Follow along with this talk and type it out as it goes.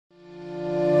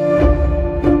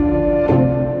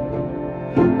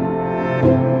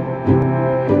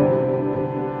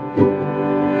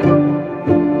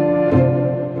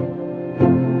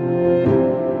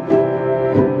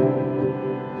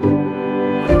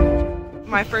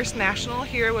My first national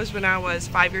here was when I was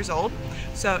 5 years old.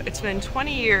 So it's been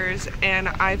 20 years and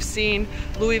I've seen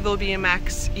Louisville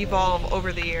BMX evolve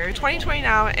over the years. 2020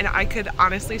 now, and I could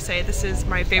honestly say this is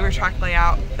my favorite track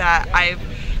layout that I've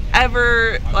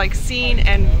ever seen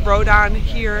and rode on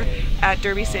here at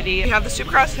Derby City. We have the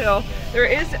Supercross hill. There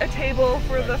is a table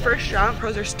for the first jump.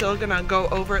 Pros are still gonna go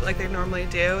over it like they normally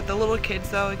do. The little kids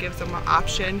though, it gives them an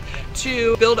option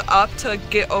to build up to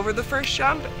get over the first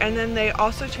jump, and then they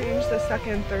also changed the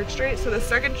second and third straight. So the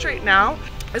second straight now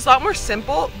it's a lot more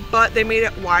simple, but they made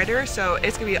it wider, so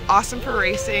it's gonna be awesome for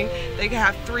racing. They can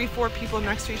have 3-4 people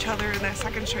next to each other in that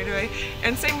second straightaway,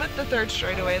 and same with the third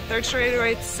straightaway. The third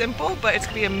straightaway, it's simple, but it's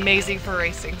gonna be amazing for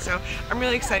racing. So I'm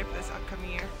really excited for this.